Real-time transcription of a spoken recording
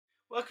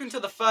Welcome to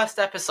the first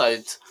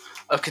episode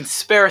of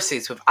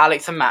Conspiracies with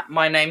Alex and Matt.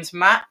 My name's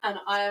Matt. And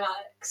I am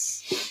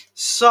Alex.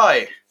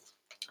 So,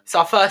 it's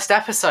our first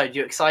episode.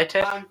 You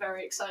excited? I'm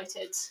very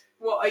excited.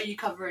 What are you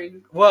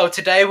covering? Well,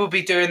 today we'll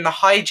be doing the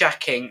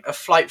hijacking of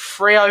Flight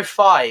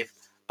 305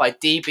 by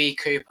D.B.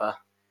 Cooper.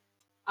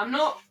 I'm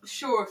not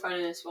sure if I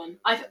know this one.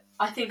 I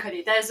think I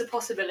do. There's a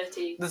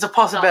possibility. There's a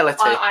possibility.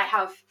 I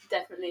have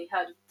definitely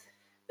heard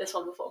this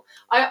one before.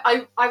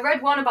 I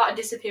read one about a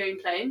disappearing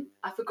plane.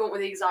 I forgot what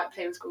the exact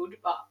plane was called,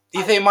 but Do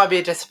you think it might be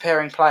a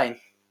disappearing plane?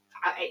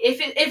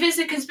 If it's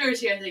a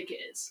conspiracy, I think it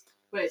is.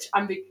 Which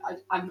I'm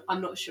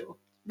not sure.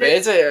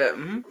 Is it?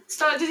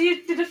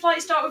 Did the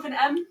flight start with an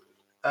M?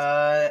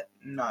 No.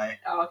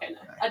 Oh, okay, no.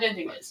 I don't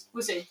think it is.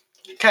 We'll see.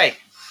 Okay.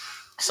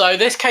 So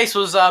this case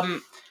was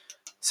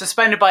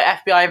suspended by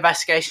FBI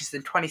investigations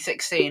in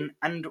 2016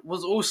 and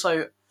was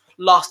also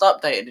last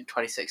updated in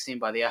 2016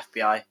 by the FBI.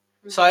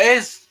 Mm-hmm. So it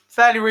is a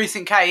fairly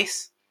recent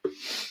case.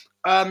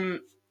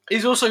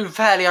 It's also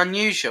fairly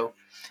unusual.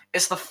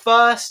 It's the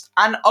first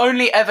and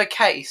only ever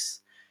case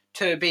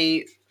to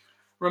be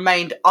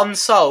remained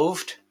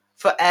unsolved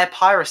for air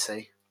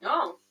piracy.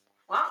 Oh,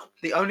 wow.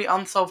 The only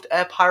unsolved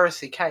air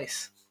piracy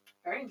case.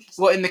 Very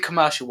interesting. Well, in the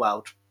commercial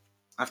world.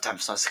 I have to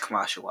emphasise the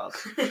commercial world.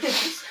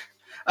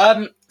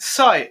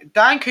 So,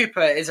 Dan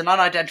Cooper is an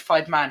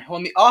unidentified man who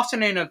on the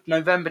afternoon of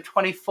November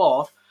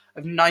 24th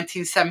of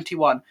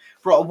 1971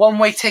 brought a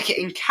one-way ticket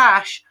in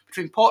cash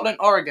between Portland,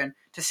 Oregon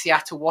to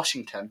Seattle,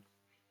 Washington.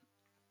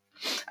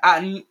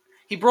 And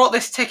he brought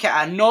this ticket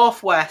at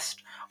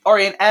Northwest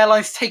Orient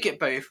Airlines ticket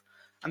booth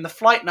and the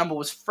flight number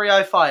was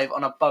 305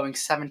 on a Boeing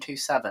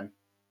 727.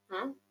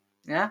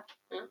 Yeah?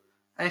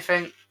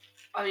 Anything?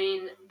 I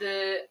mean,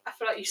 I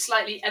feel like you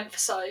slightly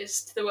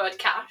emphasised the word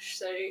cash,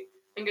 so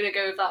I'm going to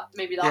go with that.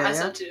 Maybe that has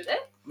something to do with it.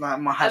 That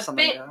might have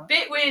something to do with it.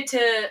 Bit weird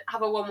to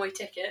have a one-way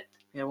ticket.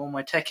 Yeah,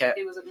 one-way ticket.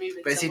 He wasn't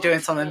moving. But is he doing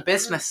something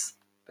business?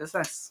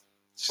 Just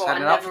well,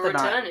 heading and up never for the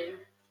night.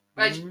 returning.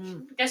 I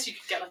guess you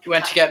could get like. You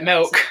went to get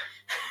milk.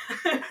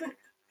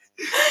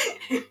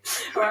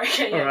 Alright,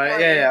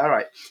 okay.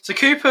 Alright. So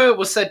Cooper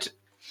was said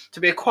to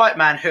be a quiet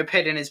man who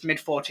appeared in his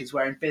mid-40s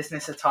wearing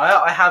business attire.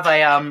 I have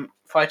a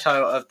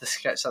photo of the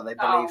sketch that they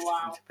believed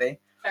him to be.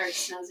 Very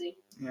snazzy.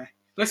 Yeah.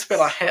 Looks a bit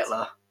like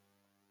Hitler.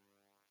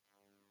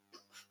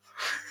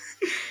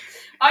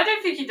 I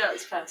don't think he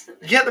does,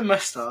 personally. Get the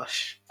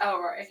moustache.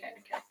 Oh, right, okay.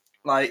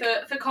 Like,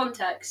 for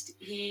context,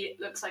 he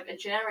looks like a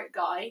generic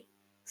guy,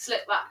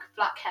 slick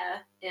black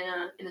hair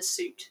in a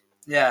suit.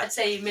 Yeah. I'd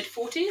say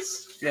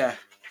mid-40s. Yeah.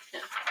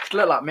 Could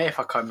look like me if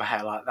I combed my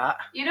hair like that.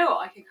 You know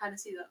what? I can kind of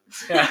see that.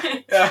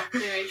 Yeah.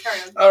 Anyway,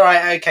 carry on.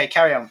 Alright, okay,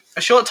 carry on.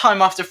 A short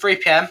time after 3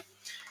 p.m,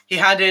 he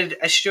handed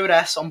a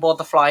stewardess on board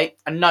the flight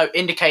a note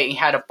indicating he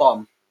had a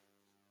bomb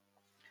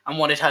and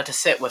wanted her to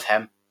sit with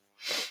him.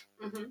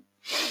 Mm-hmm.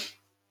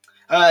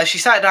 She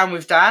sat down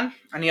with Dan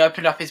and he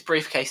opened up his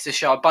briefcase to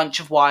show a bunch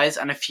of wires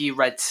and a few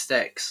red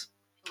sticks.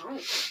 Oh.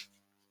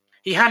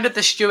 He handed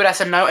the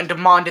stewardess a note and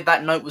demanded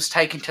that note was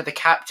taken to the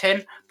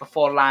captain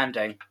before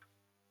landing.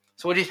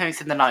 So what do you think's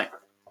in the note?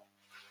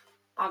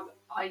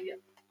 I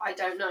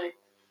don't know.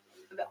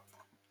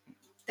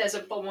 There's a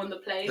bomb on the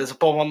plane. There's a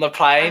bomb on the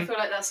plane. I feel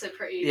like that's a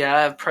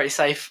pretty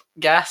safe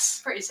guess.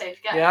 Pretty safe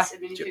guess. Yeah. I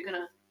mean, if you're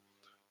gonna.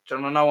 Do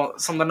you want to know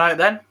what's on the note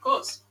then? Of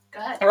course. Go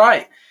ahead. All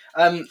right.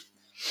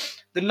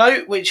 The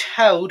note which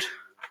held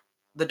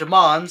the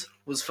demands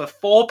was for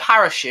 4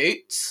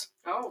 parachutes.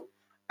 Oh.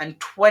 And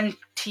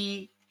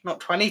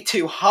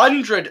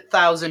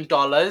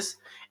 $200,000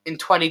 in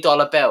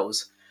 $20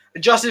 bills.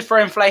 Adjusted for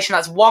inflation,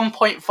 that's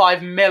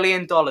 $1.5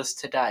 million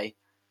today.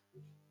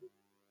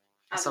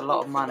 That's a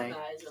lot of money.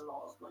 That is a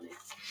lot of money.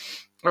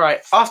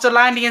 Right. After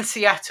landing in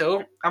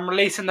Seattle and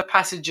releasing the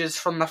passengers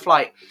from the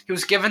flight, he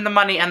was given the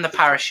money and the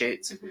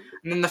parachutes. Mm-hmm.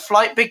 And then the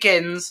flight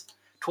begins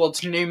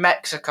towards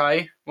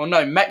Mexico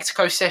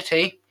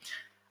City,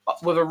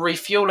 with a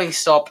refueling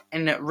stop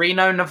in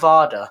Reno,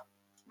 Nevada.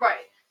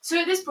 Right. So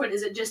at this point,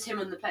 is it just him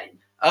on the plane?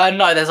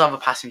 No, there's other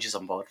passengers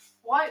on board.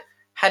 Why?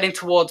 Heading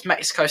towards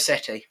Mexico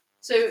City.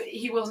 So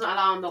he wasn't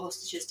allowing the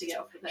hostages to get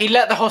off the plane? He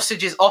let the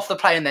hostages off the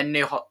plane and then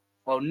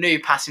new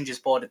passengers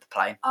boarded the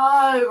plane.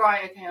 Oh,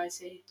 right, okay, I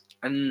see.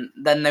 And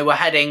then they were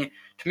heading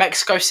to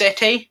Mexico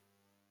City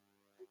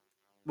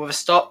with a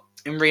stop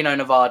in Reno,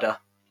 Nevada.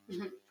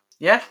 Mm-hmm.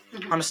 Yeah?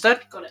 Mm-hmm.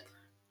 Understood? Got it.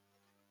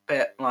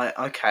 Bit like,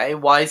 okay,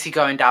 why is he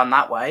going down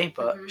that way?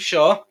 But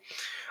sure.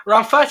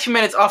 Around 30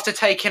 minutes after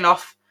taking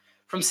off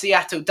from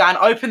Seattle, Dan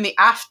opened the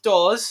aft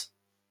doors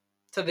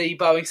to the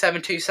Boeing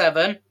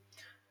 727,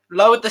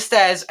 lowered the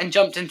stairs and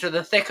jumped into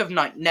the thick of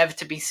night, never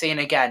to be seen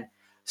again.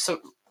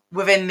 So,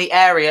 within the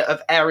area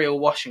of Ariel,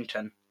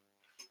 Washington.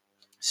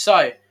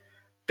 So,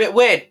 bit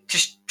weird.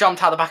 Just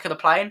jumped out the back of the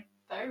plane.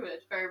 Very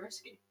weird. Very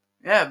risky.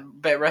 Yeah,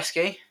 bit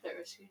risky. Bit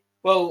risky.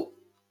 Well,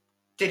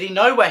 did he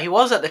know where he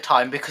was at the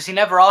time? Because he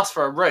never asked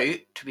for a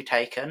route to be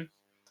taken.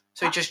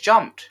 So he just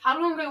jumped.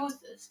 How long ago was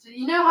this?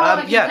 You know how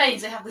in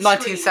planes they have the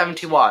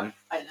 1971. Screen?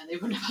 I don't know, they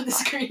wouldn't have had the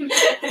screen.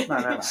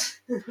 No.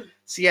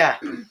 So yeah.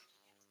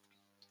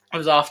 It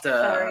was after...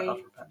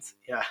 Very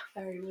yeah.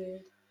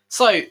 weird.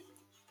 So,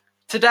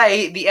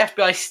 Today, the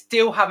FBI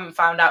still haven't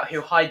found out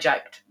who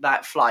hijacked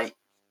that flight,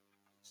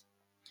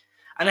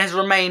 and has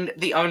remained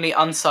the only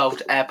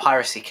unsolved air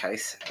piracy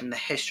case in the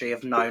history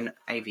of known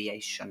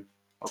aviation,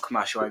 or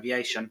commercial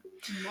aviation.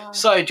 Wow.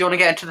 So, do you want to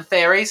get into the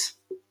theories?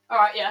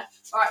 Alright, yeah.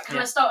 Alright, can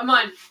Yeah. I start with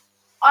mine?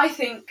 I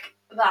think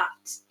that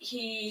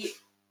he...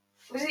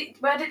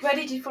 Where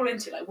did he fall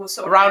into? Like, what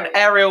sort of Around area?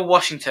 Ariel,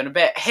 Washington, a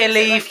bit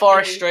hilly, like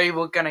forestry.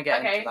 We're going to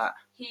get Okay. into that.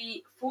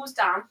 He falls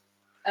down,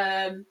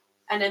 and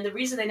then the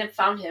reason they never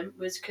found him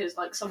was because,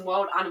 like, some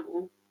wild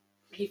animal...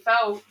 He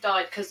fell,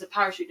 died because the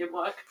parachute didn't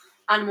work.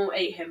 Animal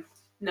ate him.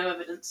 No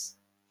evidence.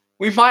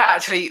 We might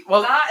actually...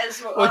 Well, That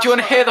is what... do you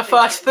want to hear the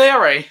first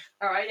theory?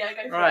 Alright, yeah,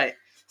 go for it. Right.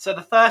 So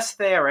the first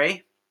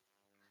theory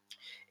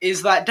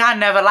is that Dan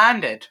never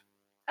landed.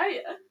 Oh,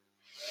 yeah.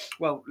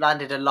 Well,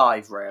 landed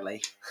alive,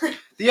 really.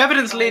 The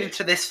evidence leading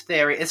to this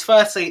theory is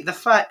firstly the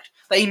fact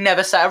that he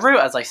never set a route,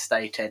 as I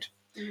stated.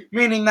 Mm-hmm.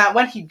 Meaning that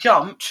when he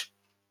jumped,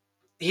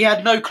 he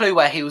had no clue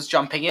where he was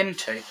jumping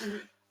into. Mm-hmm.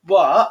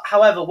 But,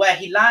 however, where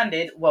he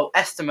landed, well,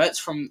 estimates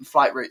from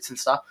flight routes and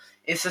stuff,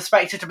 is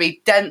suspected to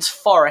be dense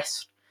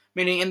forest.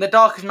 Meaning in the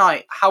dark of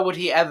night, how would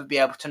he ever be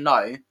able to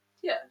know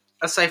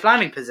a safe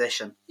landing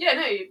position? Yeah,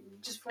 no, you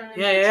just fall into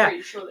Yeah. a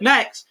tree, surely.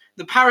 Next,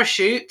 the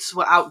parachutes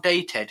were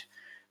outdated.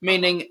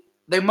 Meaning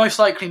they most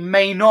likely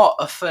may not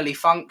have fully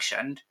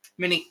functioned.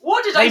 Meaning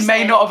What did I say?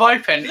 may not have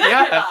opened. Look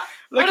yeah. at that.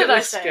 Look What at did I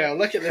this say? scale.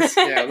 Look at this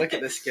scale. Look at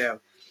this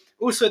scale.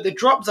 Also, the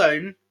drop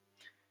zone.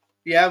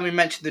 Yeah, we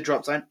mentioned the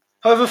drop zone.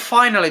 However,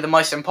 finally, the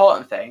most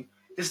important thing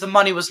is the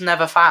money was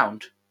never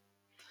found.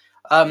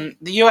 The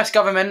US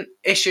government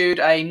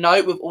issued a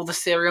note with all the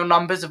serial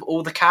numbers of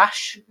all the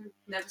cash. Mm-hmm.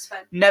 Never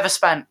spent. Never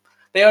spent.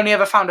 They only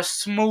ever found a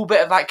small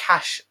bit of that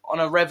cash on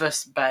a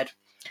riverbed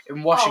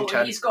in Washington. Oh,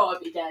 well, he's got to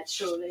be dead,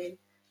 surely.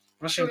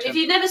 Washington. If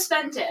you never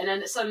spent it and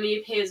then it suddenly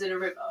appears in a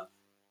river.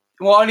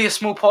 Well, only a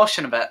small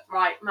portion of it.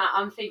 Right, Matt,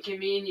 I'm thinking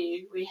me and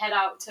you, we head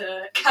out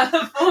to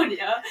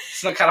California.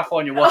 It's not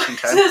California,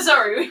 Washington.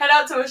 Sorry, we head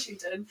out to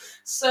Washington,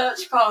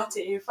 search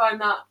party,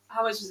 find that,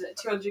 how much was it,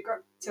 200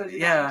 grand? 200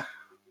 Yeah. grand.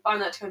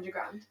 Find that 200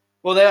 grand.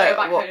 Well,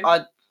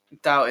 I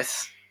doubt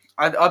it's...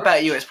 I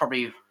bet you it's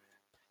probably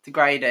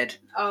degraded.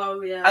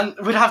 Oh, yeah. And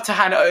we'd have to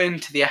hand it in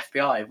to the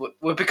FBI.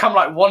 We'd become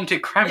like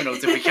wanted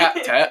criminals if we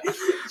kept it.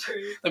 True.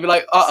 They'd be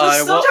like, So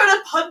uh-oh, stop what? trying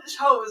to punch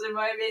holes in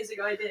my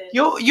amazing idea.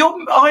 Your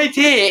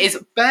idea is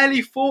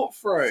barely thought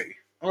through.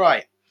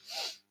 Right.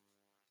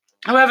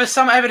 However,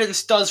 some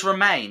evidence does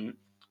remain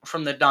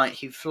from the night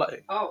he flew.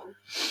 Oh.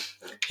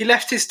 He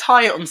left his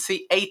tie on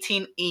seat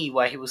 18E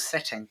where he was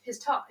sitting. His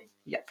tie?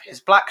 Yep, his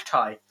black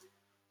tie.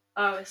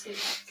 Oh, I see.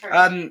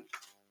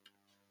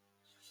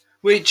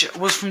 Which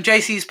was from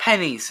JC's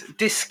Penney's,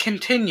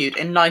 discontinued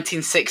in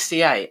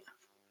 1968.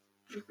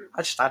 Mm-hmm.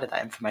 I just added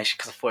that information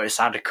because I thought it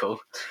sounded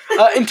cool.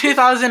 In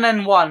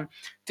 2001,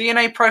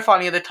 DNA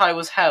profiling of the tie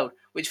was held,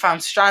 which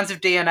found strands of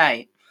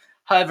DNA.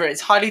 However,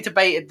 it's highly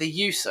debated the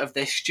use of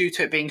this due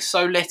to it being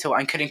so little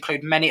and could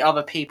include many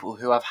other people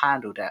who have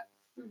handled it.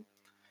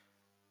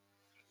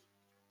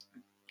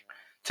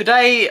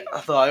 Today,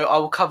 though, I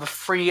will cover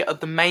 3 of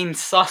the main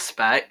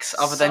suspects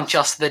other than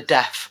just the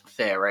death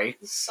theory.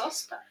 The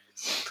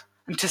suspects?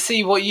 And to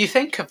see what you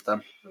think of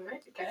them.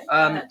 Right, okay.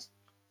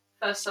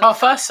 First suspect. Our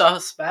first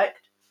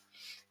suspect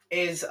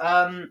is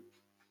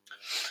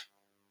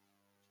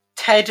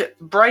Ted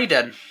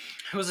Braden,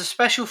 who was a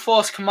special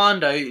force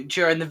commando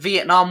during the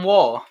Vietnam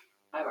War.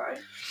 Alright.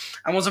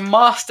 And was a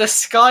master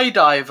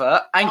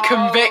skydiver and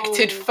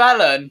convicted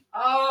felon.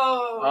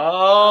 Oh.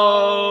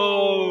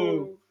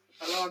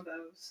 Alarm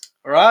bells.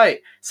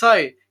 Right.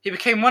 So, he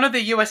became one of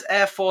the US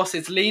Air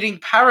Force's leading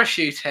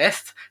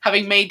parachutists,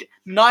 having made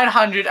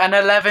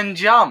 911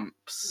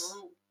 jumps.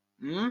 Oh.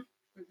 Mm?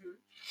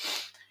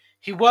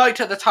 He worked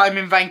at the time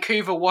in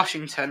Vancouver,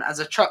 Washington as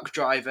a truck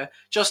driver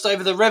just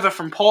over the river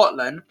from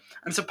Portland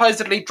and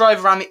supposedly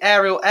drove around the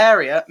aerial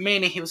area,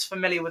 meaning he was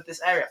familiar with this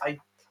area. I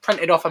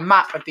printed off a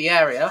map of the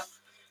area.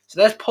 So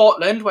there's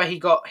Portland, where he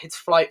got his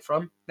flight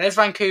from. There's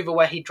Vancouver,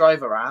 where he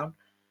drove around.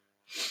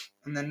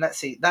 And then let's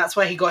see, that's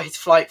where he got his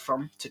flight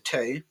from to 2.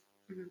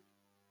 Mm-hmm.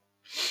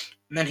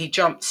 And then he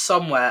jumped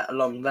somewhere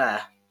along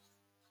there.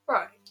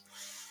 Right.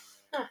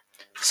 Huh.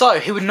 So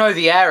he would know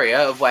the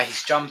area of where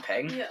he's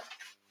jumping. Yeah.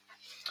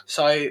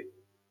 So,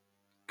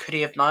 could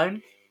he have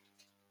known?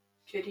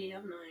 Could he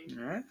have known?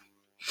 No.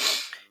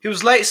 He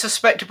was later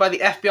suspected by the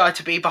FBI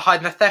to be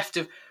behind the theft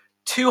of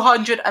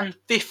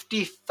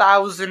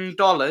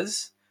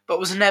 $250,000, but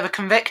was never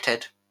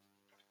convicted.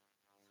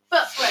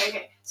 But, wait,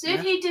 okay. So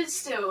if he did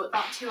steal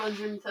that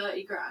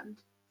 230 grand,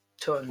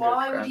 200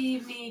 why grand. would he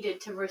have needed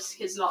to risk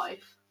his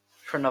life?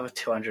 For another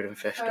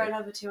 250. For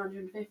another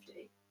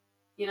 250?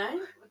 You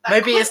know?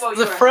 Maybe it's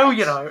the thrill,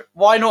 you know.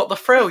 Why not the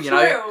thrill, you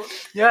know? Thrill?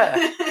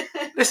 Yeah.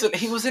 Listen,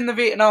 he was in the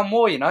Vietnam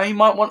War, you know. He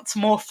might want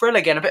some more thrill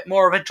again, a bit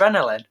more of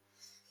adrenaline.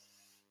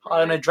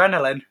 High on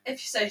adrenaline. If you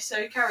say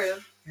so, carry on.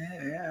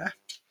 Yeah.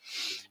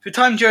 For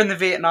time during the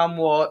Vietnam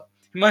War,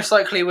 he most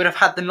likely would have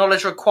had the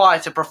knowledge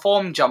required to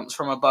perform jumps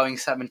from a Boeing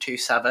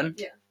 727.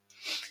 Yeah.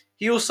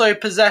 He also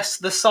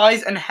possessed the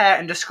size and hair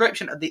and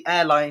description of the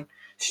airline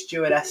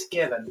stewardess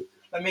given.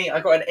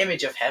 I got an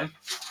image of him.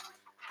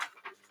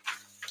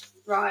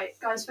 Right,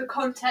 guys, for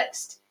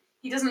context,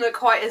 he doesn't look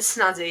quite as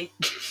snazzy.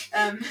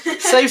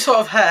 Same sort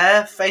of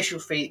hair, facial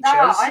features.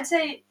 No, I'd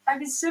say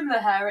similar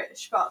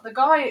hairish, but the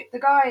guy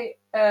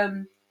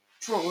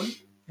drawn,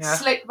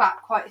 slick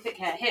back, quite thick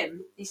hair.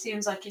 He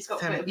seems like he's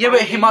got a bit of... Yeah,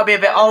 but he might be a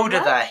bit older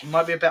there. He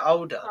might be a bit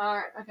older.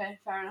 Alright, okay,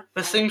 fair enough.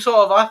 The same sort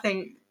of, I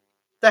think,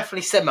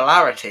 definitely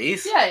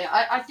similarities.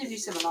 Yeah, I'd give you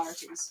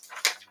similarities.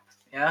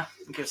 Yeah,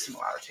 I'll give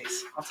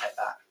similarities. I'll take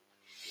that.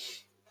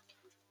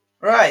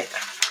 Right.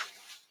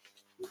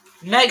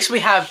 Next we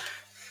have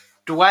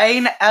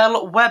Dwayne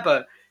L.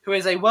 Weber, who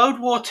is a World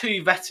War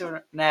II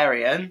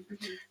veterinarian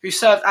who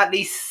served at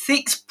least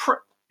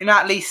in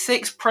at least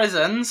six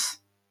prisons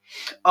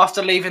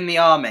after leaving the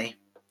army.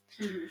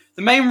 Mm-hmm.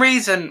 The main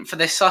reason for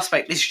this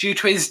suspect is due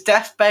to his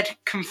deathbed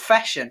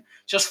confession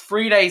just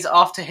 3 days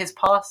after his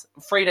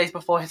 3 days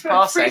before his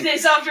passing. 3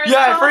 days after his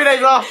passing? 3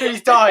 days after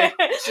he's died.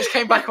 Just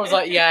came back and was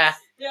like, yeah.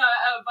 Yeah,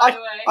 by the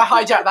way. I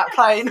hijacked that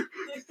plane.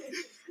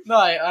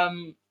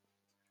 No,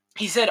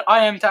 he said,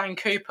 I am Dan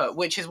Cooper,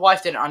 which his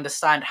wife didn't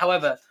understand.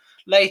 However,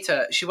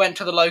 later, she went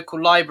to the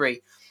local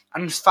library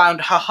and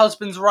found her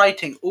husband's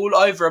writing all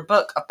over a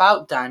book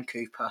about Dan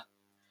Cooper.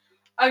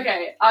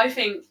 Okay, I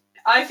think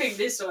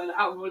this one,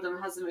 out of all of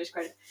them, has the most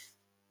credit.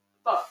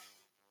 But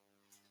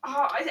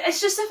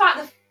it's just the fact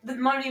that the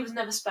money was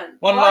never spent.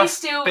 Why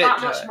steal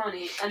that much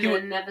money and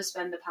then never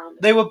spend a pound?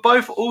 They were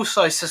both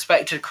also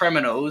suspected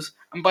criminals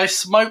and both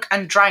smoked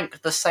and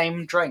drank the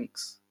same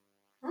drinks.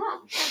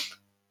 Oh.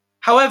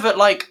 However,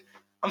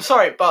 I'm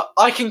sorry, but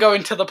I can go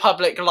into the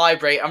public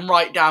library and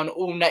write down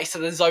all next to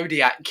the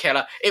Zodiac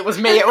killer. It was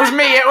me, it was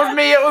me, it was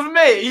me, it was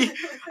me.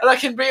 And I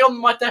can be on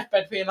my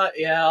deathbed being like,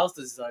 yeah, I was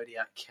the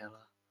Zodiac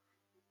killer.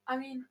 I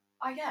mean,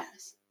 I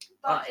guess.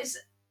 But it's...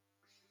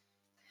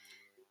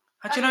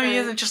 How do you know he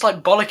isn't just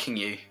bollocking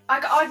you? I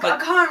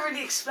can't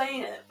really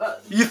explain it,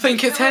 but... You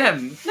think it's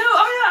him? No,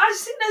 I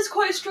just think there's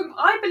quite a strong...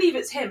 I believe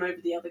it's him over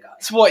the other guy.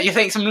 So what, you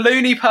think some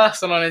loony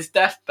person on his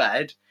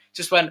deathbed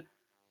just went...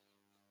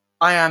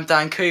 I am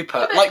Dan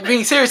Cooper.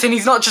 Being serious, and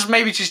he's not just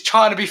maybe just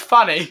trying to be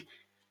funny.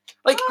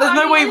 There's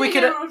no way we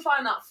could... I would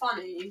find that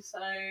funny, so...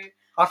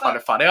 I'd find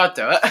it funny, I'd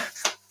do it.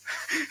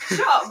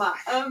 Shut up, Matt.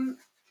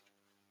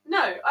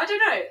 No, I don't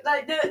know.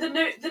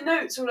 The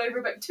notes all over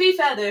a book. To be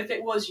fair, though, if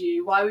it was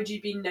you, why would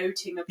you be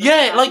noting a book?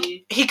 Yeah,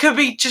 he could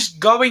be just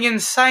going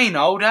insane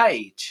old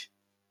age.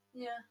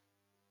 Yeah.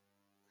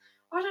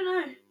 I don't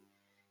know.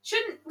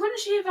 Wouldn't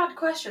she have had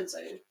questions,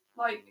 though?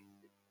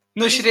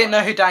 No, she didn't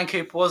know who Dan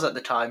Cooper was at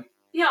the time.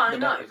 Yeah, I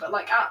know,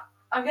 but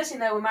I'm guessing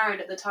they were married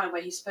at the time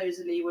where he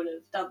supposedly would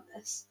have done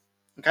this.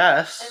 I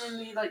guess. And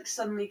then he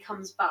suddenly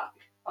comes back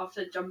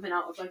after jumping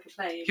out of a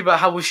plane. Yeah, but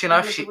how would she know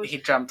if he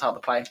jumped out of the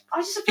plane?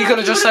 He could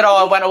have just said,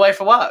 I went away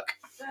for work.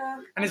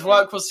 And his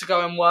work was to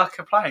go and work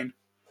a plane.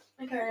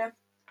 Okay, yeah.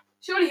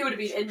 Surely he would have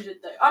been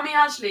injured though. I mean,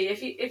 actually, if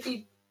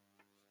he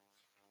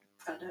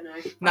I don't know.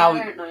 Now,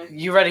 I don't know.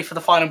 You ready for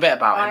the final bit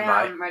about him,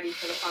 right? I am ready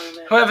for the final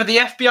bit. However, the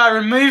FBI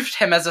removed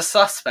him as a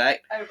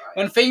suspect right.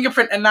 when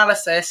fingerprint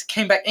analysis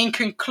came back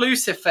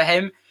inconclusive for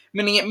him,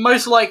 meaning it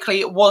most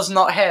likely was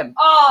not him.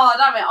 Oh,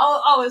 damn it.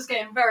 I was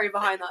getting very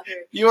behind that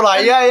theory. You were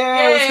like, yeah,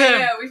 it was him.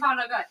 Yeah, we found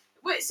that guy.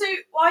 Wait, so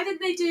why didn't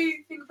they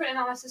do fingerprint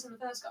analysis on the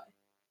first guy?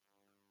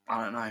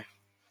 I don't know.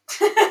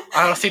 I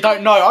honestly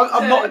don't know.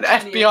 I'm not an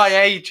FBI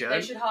agent.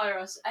 They should hire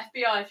us.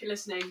 FBI, if you're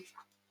listening,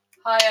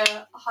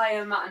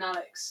 hire Matt and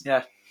Alex.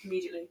 Yeah.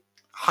 Immediately.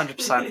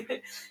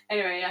 100%.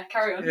 Anyway, yeah,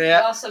 carry on.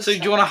 Yeah. So do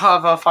you want to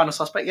have our final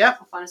suspect? Yeah.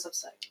 Our final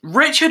suspect.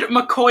 Richard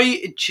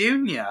McCoy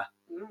Jr.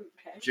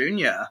 Okay.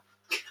 Jr.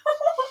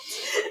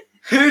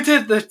 who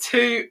did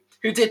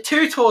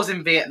two tours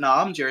in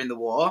Vietnam during the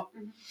war,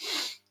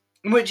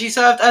 in which he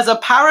served as a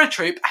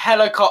paratroop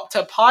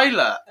helicopter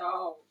pilot.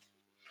 Oh.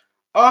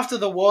 After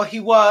the war, he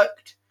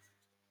worked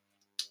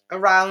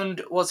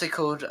around,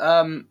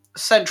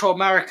 Central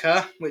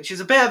America, which is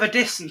a bit of a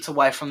distance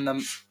away from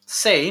the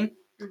scene.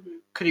 Mm-hmm.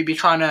 Could he be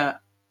trying to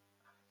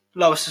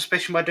lower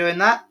suspicion by doing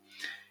that?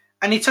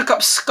 And he took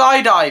up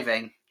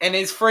skydiving in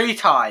his free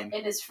time.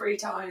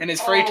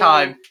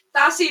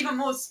 That's even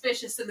more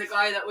suspicious than the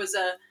guy that was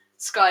a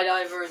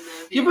skydiver in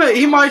the... Yeah, but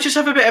he might just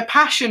have a bit of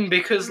passion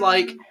because,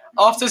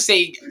 after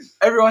seeing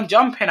everyone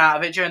jumping out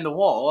of it during the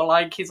war,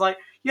 he's like,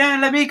 yeah,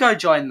 let me go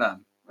join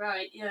them.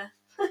 Right, yeah.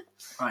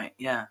 Right,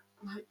 yeah.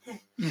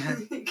 Yeah.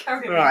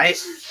 Carry on. Right.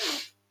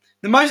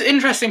 The most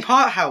interesting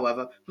part,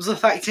 however, was the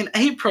fact in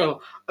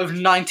April of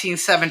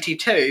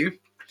 1972,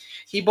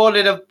 he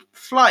boarded a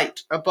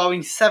flight, a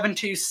Boeing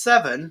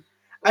 727,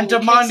 and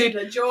demanded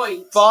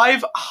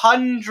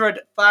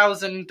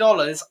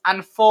 $500,000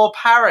 and 4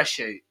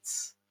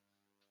 parachutes.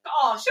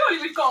 Oh, surely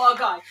we've got our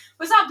guy.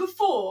 Was that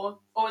before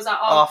or was that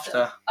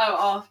after?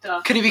 Oh,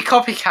 after. Could he be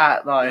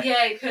copycat though?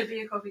 Yeah, it could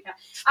be a copycat.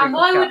 And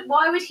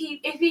why would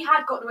he, if he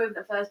had gotten away with it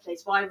in the first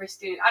place, why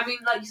risk doing it? I mean,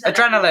 like you said,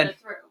 adrenaline.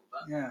 Thrill,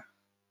 but... Yeah.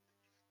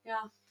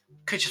 Yeah.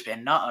 Could just be a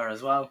nutter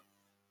as well.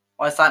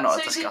 Why is that not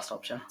a discussed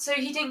option? So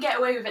he didn't get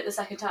away with it the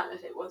second time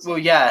if it was Well,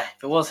 yeah,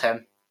 if it was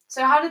him.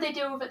 So how did they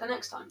deal with it the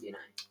next time, do you know?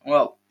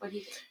 Well, What did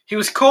he do? He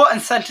was caught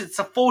and sentenced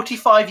to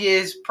 45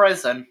 years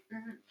prison.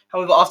 Mm-hmm.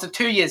 However, after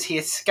 2 years, he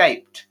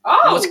escaped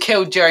and was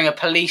killed during a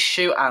police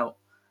shootout.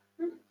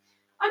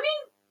 I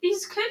mean,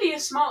 he's clearly a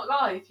smart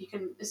guy if he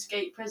can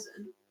escape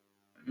prison.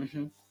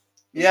 Mm-hmm.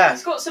 Yeah.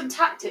 He's got some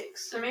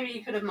tactics, so maybe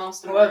he could have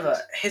mastered it. However,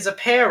 his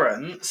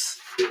appearance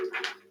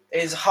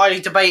is highly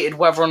debated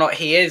whether or not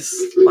he is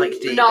like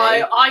DB. No,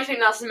 I think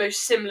that's the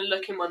most similar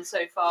looking one so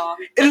far.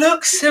 It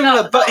looks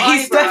similar, but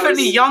he's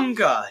definitely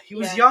younger. He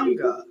was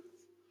younger.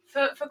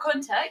 For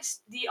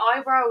context, the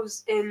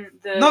eyebrows in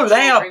the No,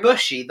 they are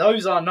bushy.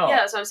 Those are not. Yeah,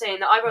 that's what I'm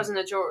saying. The eyebrows in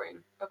the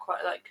drawing are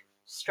quite like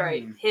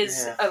straight.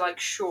 His are like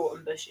short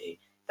and bushy.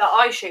 The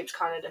eye shape's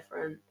kind of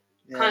different.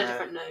 Yeah. Kind of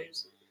different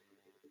nose.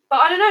 But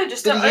I don't know,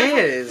 just the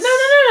ears.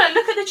 No.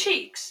 Look at the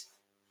cheeks.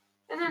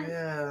 And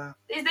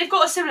then they've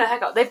got a similar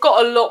haircut. They've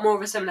got a lot more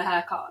of a similar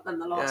haircut than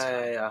the last one.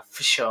 Yeah,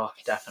 for sure,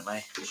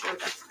 definitely.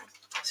 Definitely.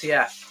 So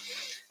yeah.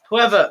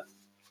 However,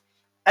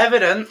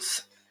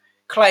 evidence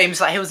claims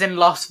that he was in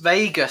Las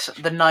Vegas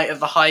the night of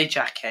the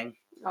hijacking.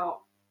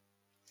 Oh.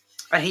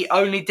 And he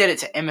only did it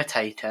to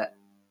imitate it.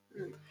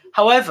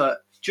 However,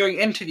 during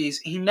interviews,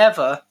 he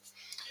never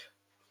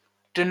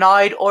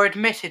denied or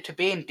admitted to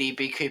being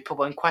DB Cooper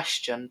when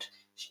questioned.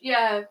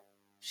 Yeah,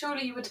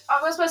 surely you would.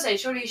 I was about to say,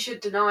 surely you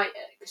should deny it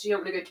because you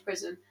don't want to go to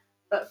prison,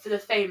 but for the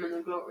fame and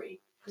the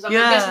glory. Because I'm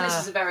guessing this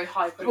is a very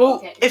high profile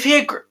case. If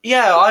he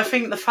I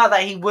think the fact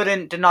that he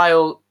wouldn't deny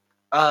or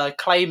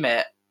claim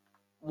it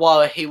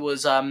while he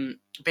was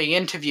being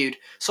interviewed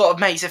sort of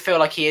makes it feel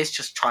like he is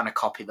just trying to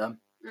copy them.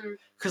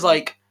 Because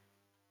like,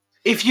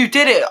 if you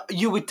did it,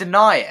 you would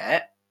deny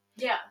it.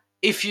 Yeah.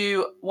 If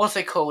you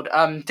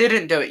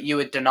didn't do it, you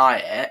would deny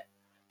it.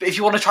 But if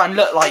you want to try and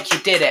look like you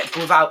did it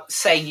without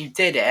saying you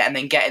did it and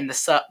then getting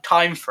the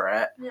time for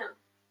it,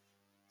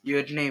 you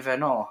would neither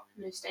nor.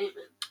 No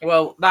statement.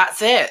 Well,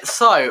 that's it.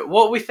 So,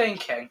 what are we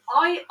thinking?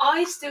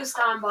 I still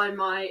stand by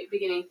my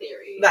beginning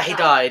theory. That he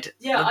died.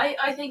 Yeah,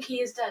 I think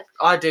he is dead.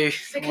 I do.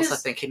 Because also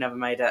think he never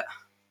made it.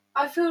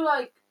 I feel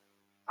like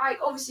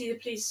obviously the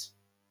police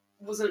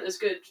wasn't as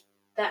good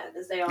then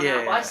as they are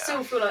now, but I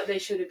still feel like they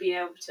should have been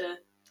able to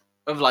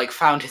have like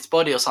found his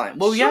body or something.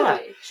 Well,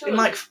 surely. In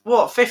like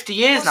 50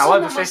 years now,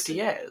 over 50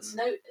 years.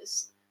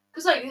 Noticed.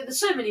 Because like there's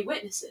so many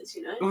witnesses,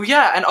 you know. Well,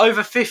 yeah, and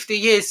over 50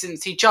 years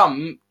since he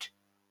jumped,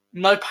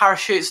 no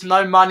parachutes,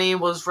 no money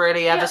was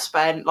really ever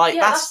spent. Like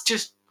that's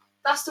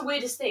the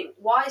weirdest thing.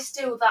 Why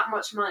steal that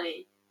much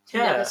money to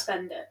never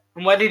spend it?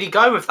 And where did he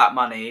go with that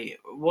money?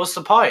 What's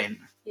the point?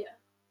 Yeah.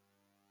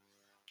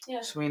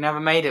 Yeah. So he never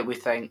made it, we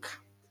think.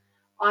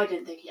 I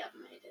didn't think he ever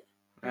made it.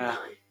 Yeah. No.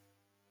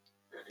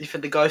 You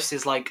think the ghost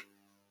is like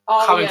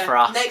coming for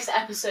us? Next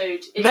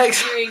episode,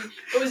 interviewing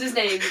what was his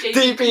name?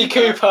 DB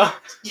Cooper.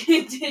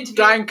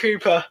 Dan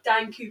Cooper.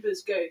 Dan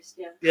Cooper's ghost.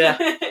 Yeah.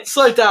 Yeah.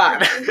 So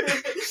Dan,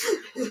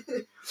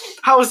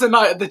 how was the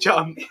night of the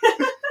jump?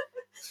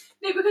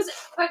 No, because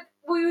like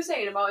what you were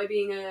saying about it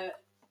being a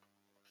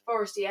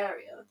foresty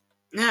area.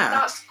 Yeah.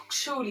 That's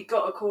surely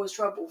got to cause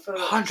trouble for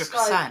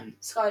 100%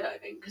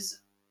 skydiving because.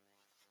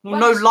 Well,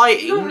 no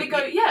lighting. You normally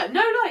go,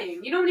 no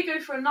lighting. You normally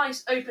go for a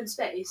nice open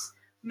space,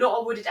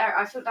 not a wooded area.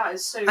 I think that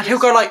is so. And he'll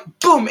go like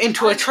boom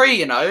into a tree,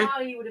 you know. How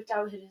you would have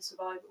doubted his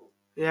survival?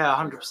 Yeah,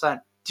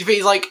 100%. Do you think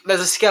he's like there's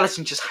a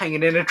skeleton just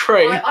hanging in a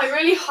tree? I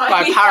really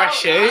highly by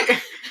parachute.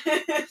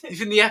 You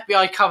think the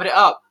FBI covered it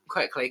up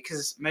quickly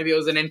because maybe it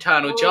was an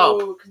internal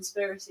job?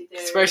 Conspiracy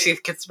theory.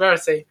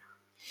 Conspiracy.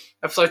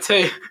 Episode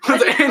 2. Where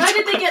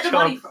did they get the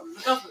money from?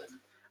 The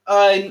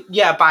government.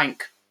 Yeah,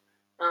 bank.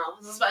 Oh,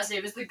 I was about to say,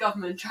 if it's the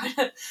government trying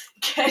to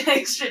get an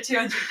extra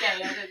 200k,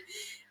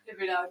 it'd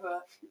be like,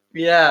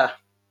 yeah.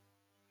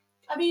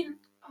 I mean,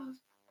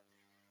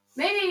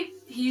 maybe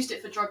he used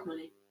it for drug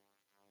money.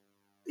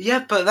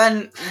 Yeah, but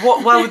then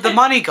where would the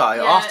money go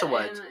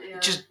afterwards?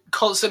 Just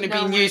constantly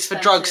being used for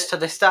drugs to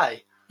this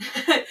day.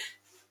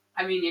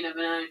 I mean, you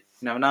never know. You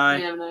never know.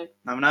 You never know.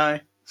 Never know.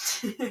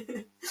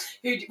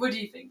 What do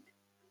you think?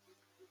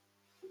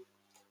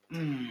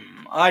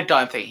 I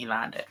don't think he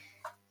landed.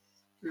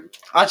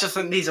 I just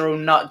think these are all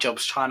nut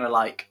jobs trying to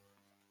like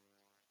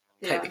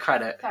take the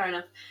credit. Fair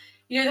enough.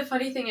 You know the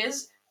funny thing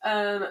is,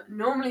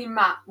 normally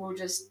Matt will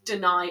just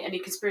deny any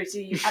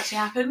conspiracy actually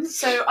happened.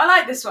 So I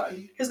like this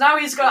one because now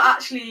he's got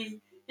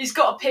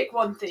to pick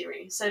one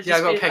theory. So I've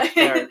got to pick a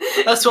theory.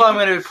 That's why I'm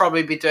going to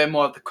probably be doing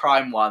more of the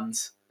crime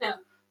ones. Yeah.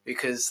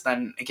 Because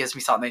then it gives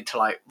me something to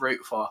like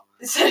root for.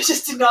 So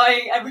just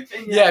denying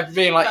everything. Yeah,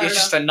 being like it's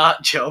just a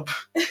nut job.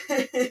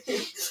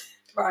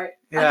 Right.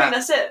 Yeah. I think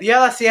that's it.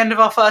 Yeah, that's the end of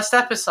our first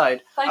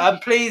episode.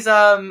 Please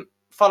follow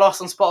us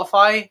on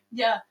Spotify.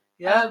 Yeah.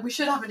 Yeah. We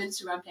should have an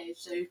Instagram page,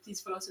 so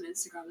please follow us on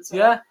Instagram as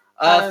well.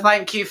 Yeah.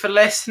 Thank you for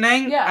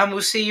listening. Yeah. And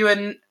we'll see you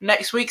in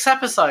next week's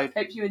episode.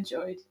 Hope you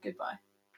enjoyed. Goodbye.